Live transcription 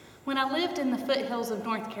When I lived in the foothills of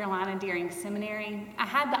North Carolina during seminary, I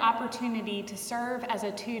had the opportunity to serve as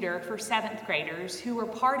a tutor for 7th graders who were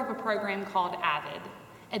part of a program called AVID,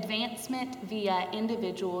 Advancement via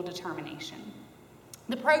Individual Determination.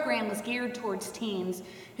 The program was geared towards teens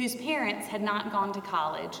whose parents had not gone to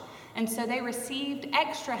college, and so they received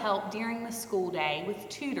extra help during the school day with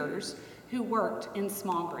tutors who worked in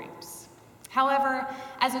small groups. However,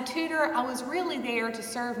 as a tutor, I was really there to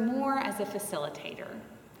serve more as a facilitator.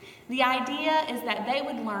 The idea is that they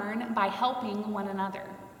would learn by helping one another.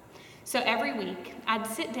 So every week, I'd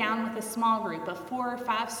sit down with a small group of 4 or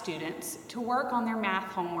 5 students to work on their math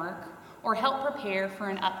homework or help prepare for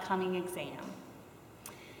an upcoming exam.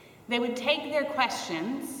 They would take their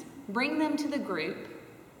questions, bring them to the group,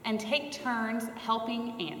 and take turns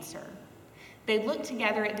helping answer. They'd look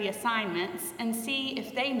together at the assignments and see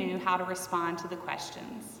if they knew how to respond to the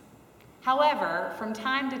questions. However, from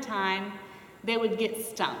time to time, they would get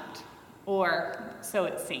stumped, or so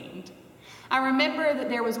it seemed. I remember that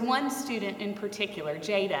there was one student in particular,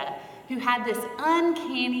 Jada, who had this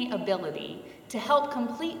uncanny ability to help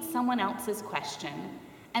complete someone else's question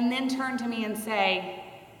and then turn to me and say,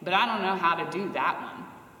 "But I don't know how to do that one."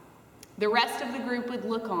 The rest of the group would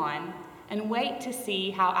look on and wait to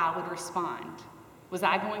see how I would respond. Was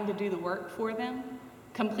I going to do the work for them,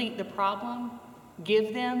 complete the problem,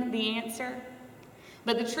 give them the answer?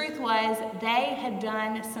 But the truth was, they had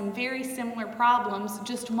done some very similar problems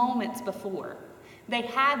just moments before. They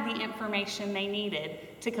had the information they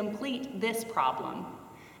needed to complete this problem,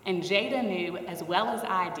 and Jada knew as well as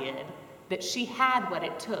I did that she had what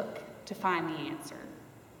it took to find the answer.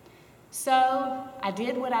 So I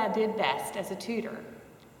did what I did best as a tutor.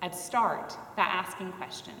 I'd start by asking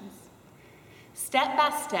questions. Step by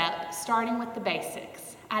step, starting with the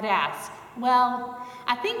basics, I'd ask, "Well,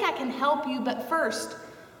 I think I can help you, but first,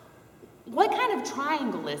 what kind of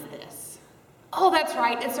triangle is this?" "Oh, that's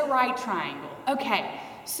right, it's a right triangle." "Okay,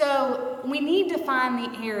 so we need to find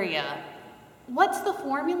the area. What's the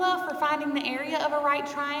formula for finding the area of a right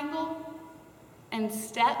triangle?" And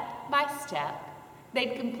step by step,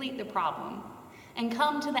 they'd complete the problem and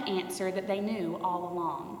come to the answer that they knew all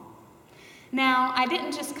along. Now, I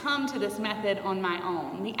didn't just come to this method on my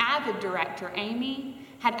own. The AVID director, Amy,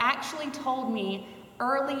 had actually told me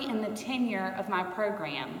early in the tenure of my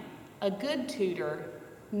program, a good tutor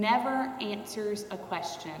never answers a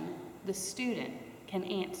question the student can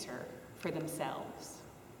answer for themselves.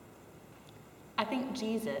 I think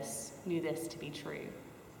Jesus knew this to be true.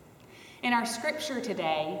 In our scripture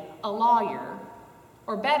today, a lawyer,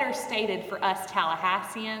 or better stated for us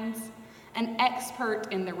Tallahasseans, an expert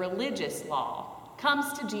in the religious law,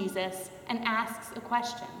 comes to Jesus and asks a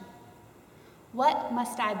question. What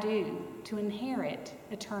must I do to inherit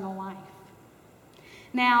eternal life?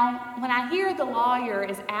 Now, when I hear the lawyer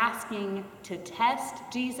is asking to test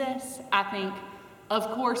Jesus, I think, of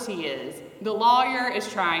course he is. The lawyer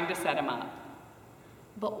is trying to set him up.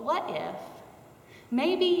 But what if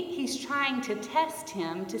maybe he's trying to test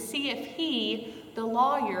him to see if he, the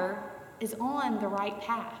lawyer, is on the right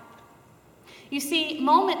path? You see,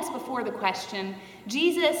 moments before the question,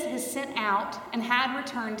 Jesus has sent out and had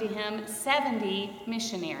returned to him 70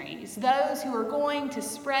 missionaries, those who are going to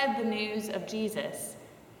spread the news of Jesus.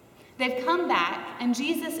 They've come back, and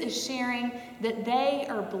Jesus is sharing that they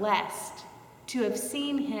are blessed to have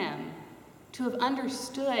seen him, to have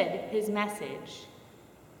understood his message.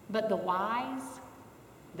 But the wise,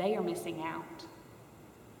 they are missing out.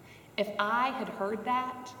 If I had heard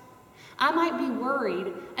that, I might be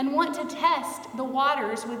worried and want to test the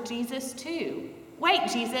waters with Jesus too. Wait,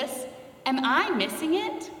 Jesus, am I missing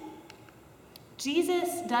it?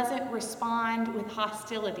 Jesus doesn't respond with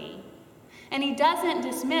hostility, and he doesn't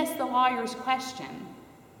dismiss the lawyer's question.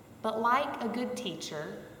 But like a good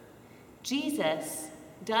teacher, Jesus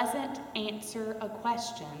doesn't answer a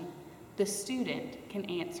question the student can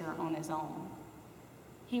answer on his own.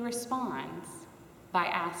 He responds by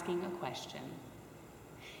asking a question.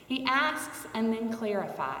 He asks and then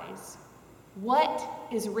clarifies, what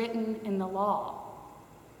is written in the law?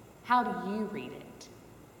 How do you read it?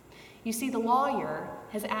 You see, the lawyer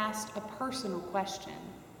has asked a personal question.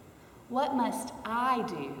 What must I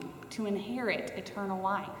do to inherit eternal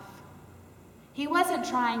life? He wasn't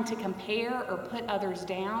trying to compare or put others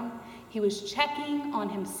down. He was checking on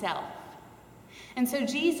himself. And so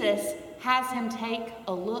Jesus has him take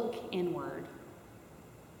a look inward.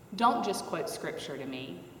 Don't just quote scripture to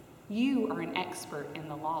me. You are an expert in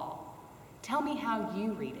the law. Tell me how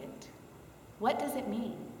you read it. What does it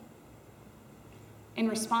mean? In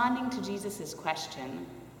responding to Jesus' question,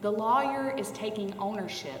 the lawyer is taking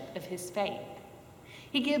ownership of his faith.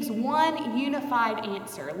 He gives one unified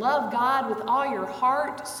answer. Love God with all your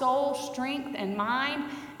heart, soul, strength, and mind,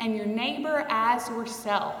 and your neighbor as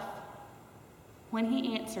yourself. When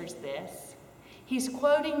he answers this, he's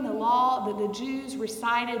quoting the law that the Jews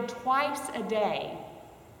recited twice a day.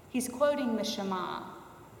 He's quoting the Shema.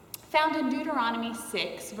 Found in Deuteronomy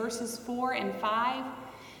 6, verses 4 and 5,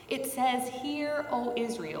 it says, "Hear, O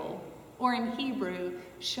Israel," or in Hebrew,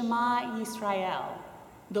 "Shema Yisrael.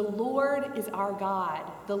 The Lord is our God,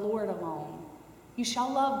 the Lord alone. You shall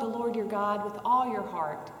love the Lord your God with all your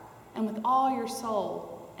heart, and with all your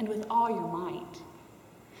soul, and with all your might."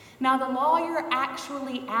 Now the lawyer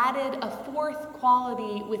actually added a fourth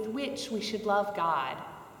quality with which we should love God,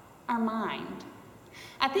 our mind.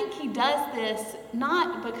 I think he does this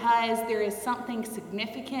not because there is something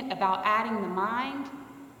significant about adding the mind,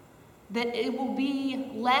 that it will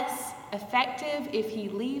be less effective if he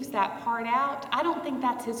leaves that part out. I don't think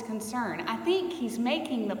that's his concern. I think he's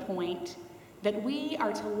making the point that we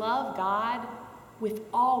are to love God with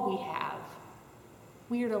all we have.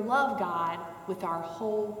 We are to love God with our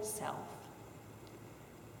whole self.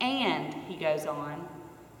 And, he goes on,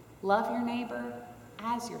 love your neighbor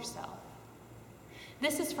as yourself.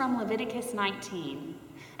 This is from Leviticus 19,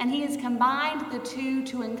 and he has combined the two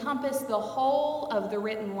to encompass the whole of the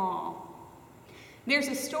written law. There's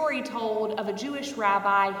a story told of a Jewish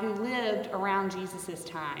rabbi who lived around Jesus'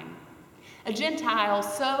 time. A Gentile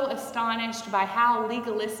so astonished by how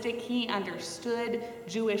legalistic he understood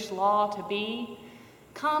Jewish law to be,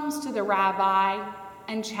 comes to the rabbi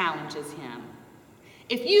and challenges him.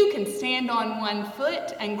 "If you can stand on one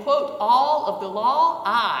foot and quote all of the law,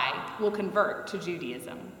 I will convert to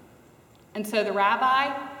Judaism." And so the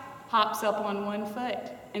rabbi hops up on one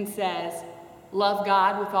foot and says, "Love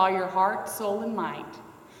God with all your heart, soul, and might.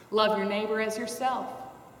 Love your neighbor as yourself.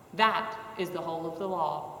 That is the whole of the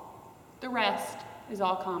law. The rest is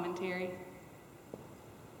all commentary."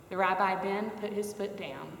 The rabbi then put his foot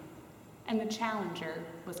down, and the challenger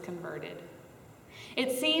was converted.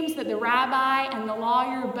 It seems that the rabbi and the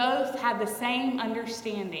lawyer both had the same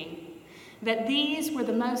understanding, that these were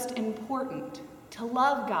the most important: to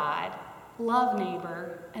love God, love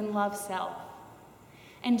neighbor, and love self.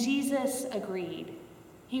 And Jesus agreed.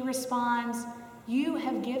 He responds, "You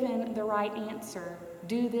have given the right answer.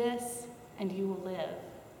 Do this, and you will live."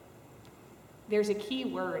 There's a key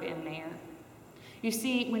word in there. You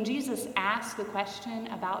see, when Jesus asked the question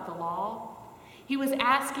about the law, he was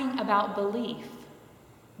asking about belief.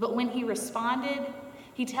 But when he responded,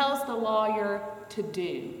 he tells the lawyer to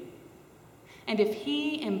do. And if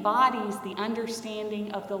he embodies the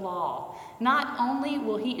understanding of the law, not only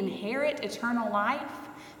will he inherit eternal life,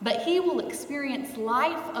 but he will experience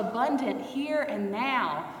life abundant here and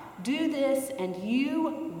now. Do this and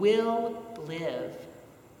you will live.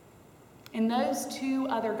 In those two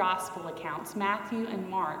other gospel accounts, Matthew and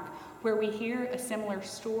Mark, where we hear a similar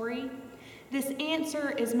story, this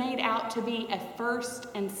answer is made out to be a first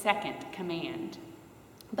and second command.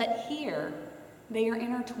 But here, they are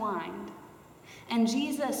intertwined. And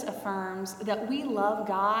Jesus affirms that we love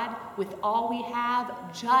God with all we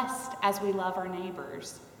have just as we love our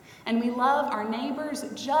neighbors. And we love our neighbors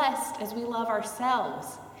just as we love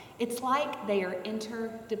ourselves. It's like they are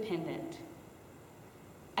interdependent.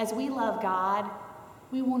 As we love God,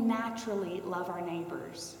 we will naturally love our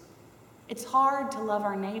neighbors. It's hard to love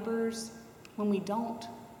our neighbors when we don't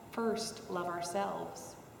first love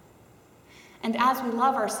ourselves. And as we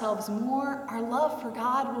love ourselves more, our love for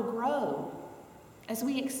God will grow. As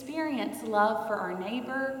we experience love for our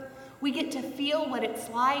neighbor, we get to feel what it's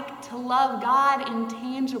like to love God in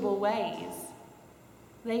tangible ways.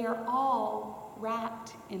 They are all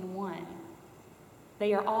wrapped in one.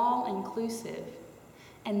 They are all inclusive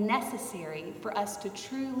and necessary for us to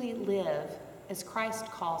truly live as Christ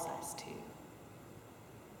calls us to.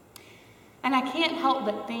 And I can't help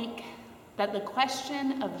but think that the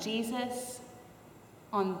question of Jesus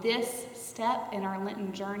on this step in our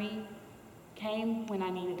Lenten journey came when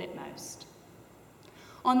I needed it most.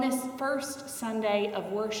 On this first Sunday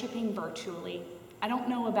of worshiping virtually, I don't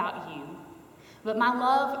know about you, but my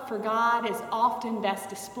love for God is often best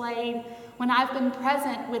displayed when I've been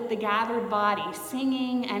present with the gathered body,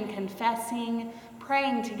 singing and confessing,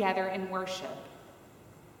 praying together in worship.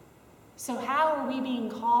 So how are we being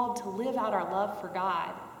called to live out our love for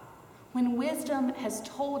God when wisdom has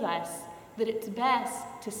told us that it's best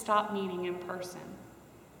to stop meeting in person?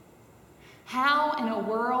 How, in a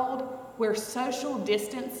world where social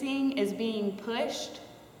distancing is being pushed,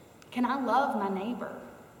 can I love my neighbor?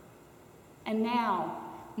 And now,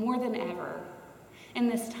 more than ever, in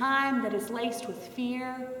this time that is laced with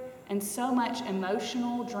fear and so much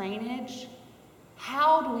emotional drainage,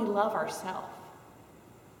 How do we love ourselves?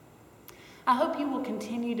 I hope you will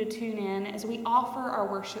continue to tune in as we offer our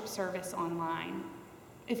worship service online.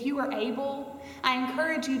 If you are able, I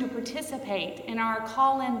encourage you to participate in our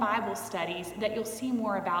call-in Bible studies that you'll see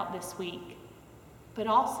more about this week. But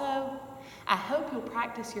also, I hope you'll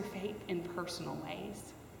practice your faith in personal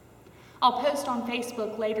ways. I'll post on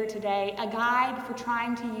Facebook later today a guide for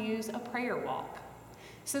trying to use a prayer walk,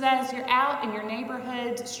 so that as you're out in your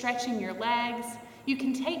neighborhoods stretching your legs, you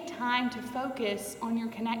can take time to focus on your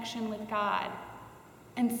connection with God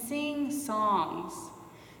and sing songs.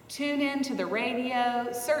 Tune in to the radio,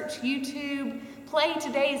 search YouTube, play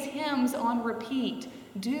today's hymns on repeat.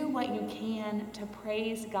 Do what you can to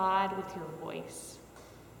praise God with your voice.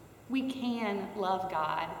 We can love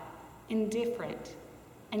God in different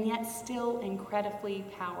and yet still incredibly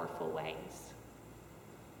powerful ways.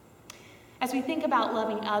 As we think about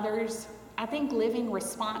loving others, I think living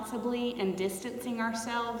responsibly and distancing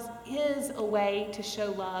ourselves is a way to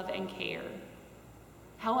show love and care.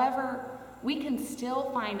 However, we can still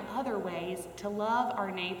find other ways to love our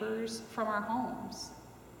neighbors from our homes.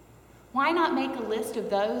 Why not make a list of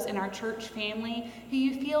those in our church family who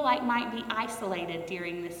you feel like might be isolated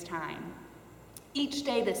during this time? Each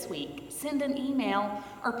day this week, send an email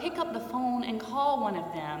or pick up the phone and call one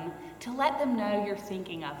of them to let them know you're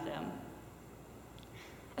thinking of them.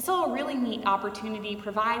 I saw a really neat opportunity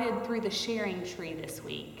provided through the Sharing Tree this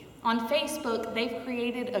week. On Facebook, they've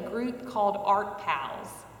created a group called Art Pals.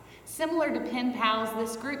 Similar to Pen Pals,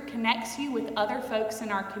 this group connects you with other folks in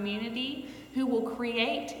our community who will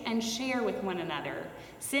create and share with one another,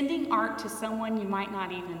 sending art to someone you might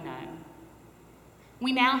not even know.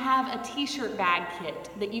 We now have a t-shirt bag kit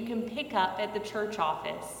that you can pick up at the church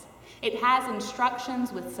office. It has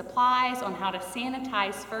instructions with supplies on how to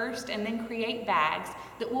sanitize first and then create bags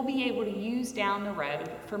that we'll be able to use down the road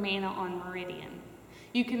for Manna on Meridian.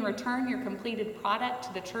 You can return your completed product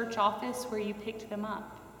to the church office where you picked them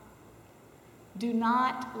up. Do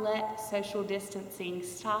not let social distancing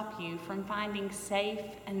stop you from finding safe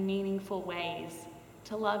and meaningful ways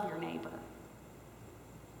to love your neighbor.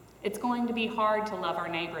 It's going to be hard to love our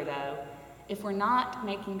neighbor, though, if we're not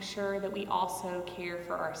making sure that we also care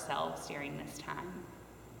for ourselves during this time.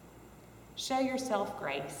 Show yourself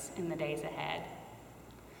grace in the days ahead.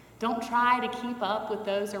 Don't try to keep up with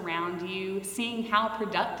those around you, seeing how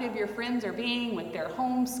productive your friends are being with their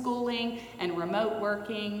homeschooling and remote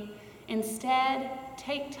working. Instead,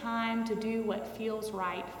 take time to do what feels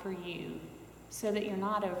right for you so that you're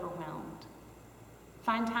not overwhelmed.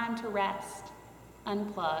 Find time to rest,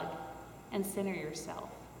 unplug, and center yourself.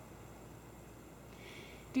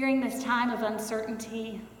 During this time of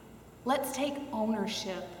uncertainty, let's take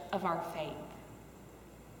ownership of our faith.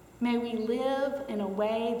 May we live in a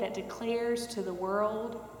way that declares to the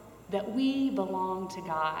world that we belong to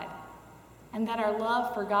God, and that our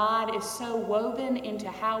love for God is so woven into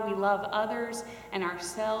how we love others and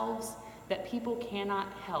ourselves that people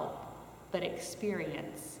cannot help but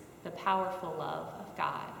experience the powerful love of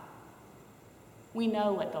God. We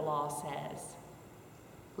know what the law says.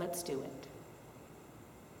 Let's do it.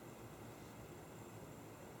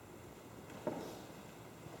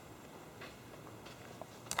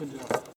 Good job.